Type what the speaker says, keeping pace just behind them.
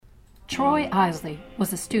Troy Isley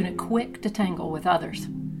was a student quick to tangle with others,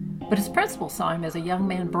 but his principal saw him as a young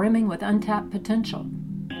man brimming with untapped potential.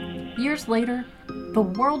 Years later, the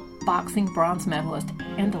world boxing bronze medalist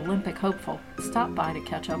and Olympic hopeful stopped by to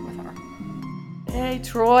catch up with her. Hey,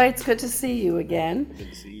 Troy, it's good to see you again. Good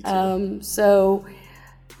to see you too. So,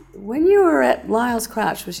 when you were at Lyle's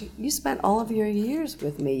Crouch, you spent all of your years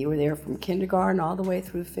with me. You were there from kindergarten all the way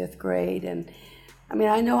through 5th grade, and I mean,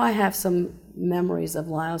 I know I have some memories of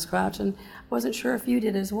Lyle's Crouch, and I wasn't sure if you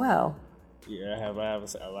did as well. Yeah, I have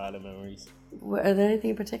a lot of memories. Are there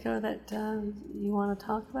anything in particular that you want to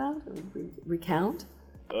talk about or recount?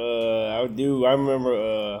 I do. I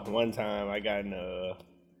remember one time I got into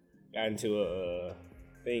I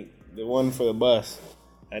think the one for the bus.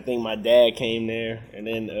 I think my dad came there, and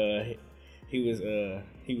then he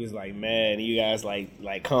was like mad, and you guys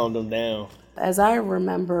like calmed him down. As I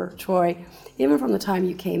remember, Troy, even from the time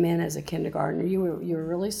you came in as a kindergartner, you were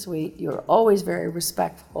really sweet. You were always very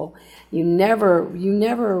respectful. You never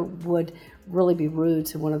would really be rude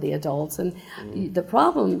to one of the adults. And the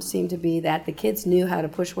problem seemed to be that the kids knew how to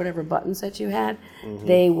push whatever buttons that you had.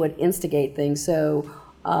 They would instigate things. So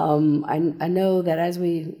I know that as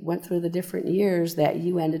we went through the different years that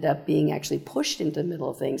you ended up being actually pushed into the middle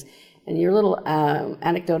of things. And your little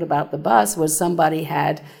anecdote about the bus was somebody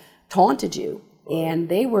had taunted you, and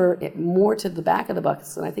they were more to the back of the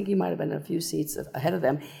bus, and I think you might have been a few seats ahead of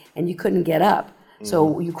them, and you couldn't get up.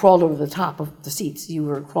 So you crawled over the top of the seats. You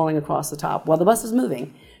were crawling across the top while the bus was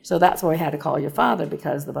moving. So that's why I had to call your father,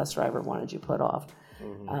 because the bus driver wanted you put off.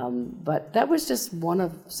 But that was just one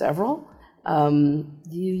of several. You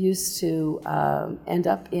used to end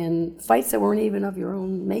up in fights that weren't even of your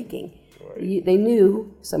own making. Right. They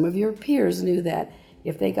knew, some of your peers knew that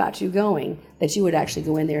if they got you going, that you would actually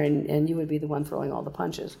go in there and you would be the one throwing all the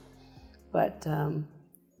punches. But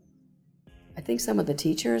I think some of the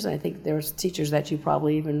teachers, I think there's teachers that you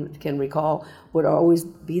probably even can recall, would always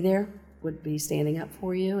be there, would be standing up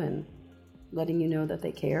for you and letting you know that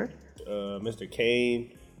they cared. Mr.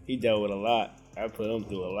 Kane, he dealt with a lot. I put him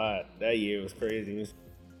through a lot. That year was crazy.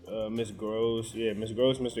 Miss Gross,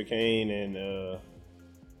 Mr. Kane, and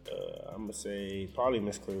I'm going to say probably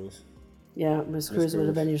Miss Cruz. Yeah, Ms. Cruz would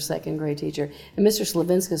have been your 2nd grade teacher. And Mr.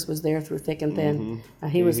 Slavinskas was there through thick and thin.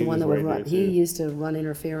 He was the one that would run. He used to run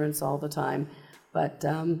interference all the time. But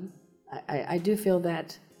I do feel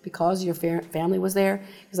that because your family was there,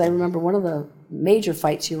 because I remember one of the major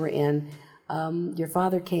fights you were in, your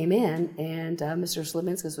father came in, and Mr.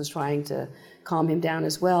 Slavinskas was trying to calm him down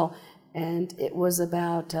as well. And it was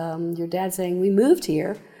about your dad saying, we moved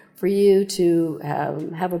here for you to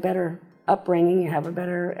have a better upbringing, you have a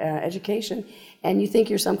better education, and you think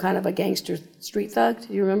you're some kind of a gangster street thug.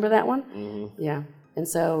 Do you remember that one? Yeah. And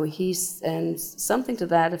so and something to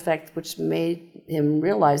that effect, which made him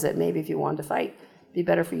realize that maybe if you wanted to fight, it'd be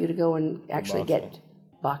better for you to go and actually get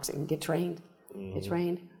boxing, get trained. Get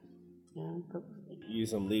trained. Yeah.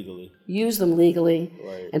 Use them legally.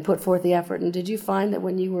 Right. And put forth the effort. And did you find that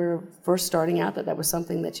when you were first starting out that was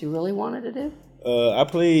something that you really wanted to do? I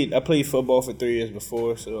played football for 3 years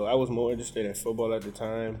before, so I was more interested in football at the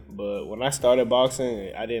time. But when I started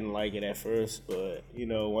boxing, I didn't like it at first. But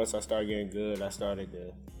once I started getting good, I started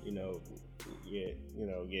to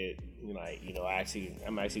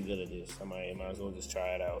I'm actually good at this. I might as well just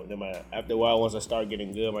try it out. Then after a while, once I started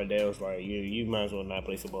getting good, my dad was like, you might as well not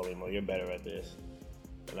play football anymore. You're better at this.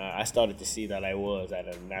 And I started to see that I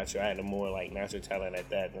had a more like natural talent at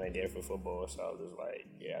that than I did for football. So I was just like,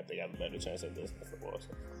 yeah, I think I have a better chance at this than football.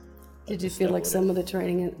 So did you feel like some of the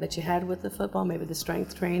training that you had with the football, maybe the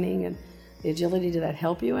strength training and the agility, did that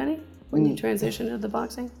help you any when you transitioned to the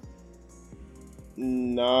boxing?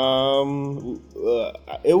 No,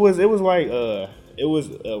 it was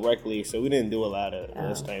rec league, so we didn't do a lot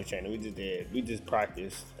of strength training. We just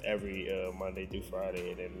practiced every Monday through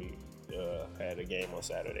Friday, and then we had a game on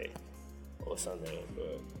Saturday or Sunday,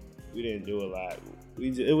 but we didn't do a lot.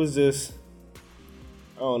 It was just,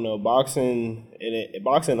 I don't know, boxing, and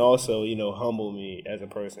boxing also, humbled me as a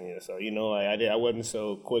person. So I wasn't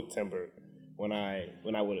so quick tempered when I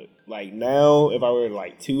would like now. If I were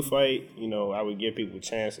like to fight, I would give people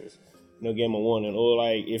chances, give them a warning. Or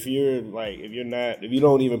like if you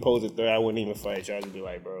don't even pose a threat, I wouldn't even fight you. I'd just be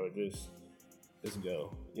like, bro, just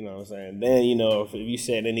go. You know what I'm saying? Then, if you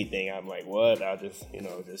said anything, I'm like, what? I'll just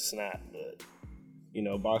snap.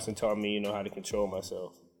 But, boxing taught me, how to control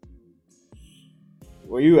myself.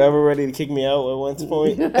 Were you ever ready to kick me out at one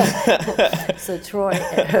point? So, Troy,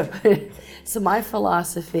 so my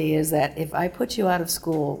philosophy is that if I put you out of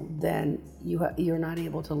school, then you're not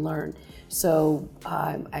able to learn. So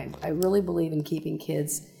I really believe in keeping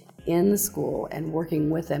kids in the school and working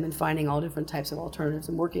with them and finding all different types of alternatives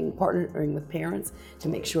and partnering with parents to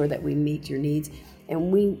make sure that we meet your needs.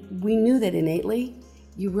 And we knew that innately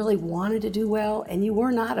you really wanted to do well, and you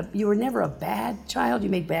were never a bad child. You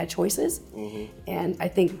made bad choices, and I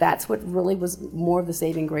think that's what really was more of the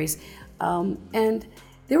saving grace. And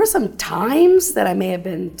there were some times that I may have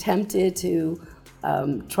been tempted to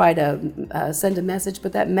try to send a message,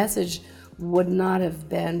 but that message would not have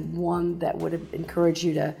been one that would have encouraged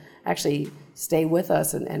you to actually stay with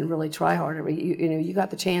us and really try harder. You got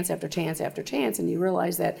the chance after chance after chance, and you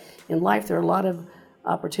realize that in life there are a lot of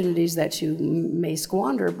opportunities that you may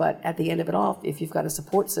squander, but at the end of it all, if you've got a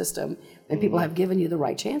support system and people have given you the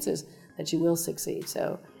right chances, that you will succeed.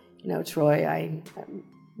 So, Troy, I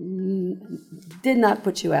did not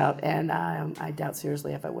put you out, and I doubt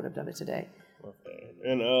seriously if I would have done it today. Okay.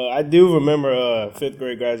 And I do remember 5th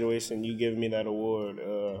grade graduation. You giving me that award,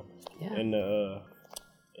 and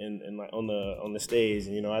on the stage.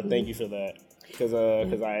 And I thank you for that because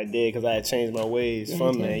I had changed my ways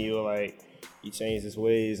from that. You were like, you changed his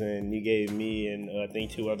ways, and you gave me and I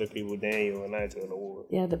think 2 other people, Daniel and Nigel, an award.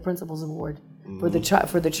 Yeah, the Principal's Award for the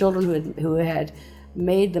children who had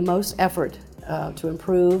made the most effort to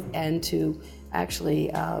improve and to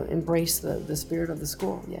actually embrace the spirit of the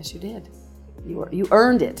school. Yes, you did. You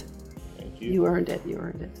earned it. Thank you. You earned it.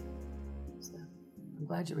 So I'm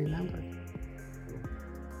glad you remembered.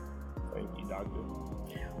 Thank you, Doctor.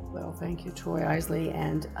 Well, thank you, Troy Isley,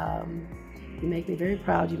 and you make me very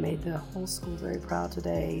proud. You made the whole school very proud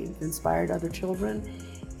today. You've inspired other children,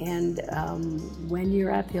 and when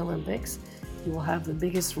you're at the Olympics, you will have the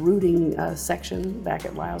biggest rooting section back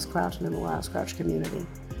at Lyles Crouch and in the Lyles Crouch community.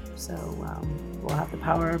 So we'll have the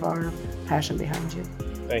power of our passion behind you.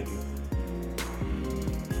 Thank you.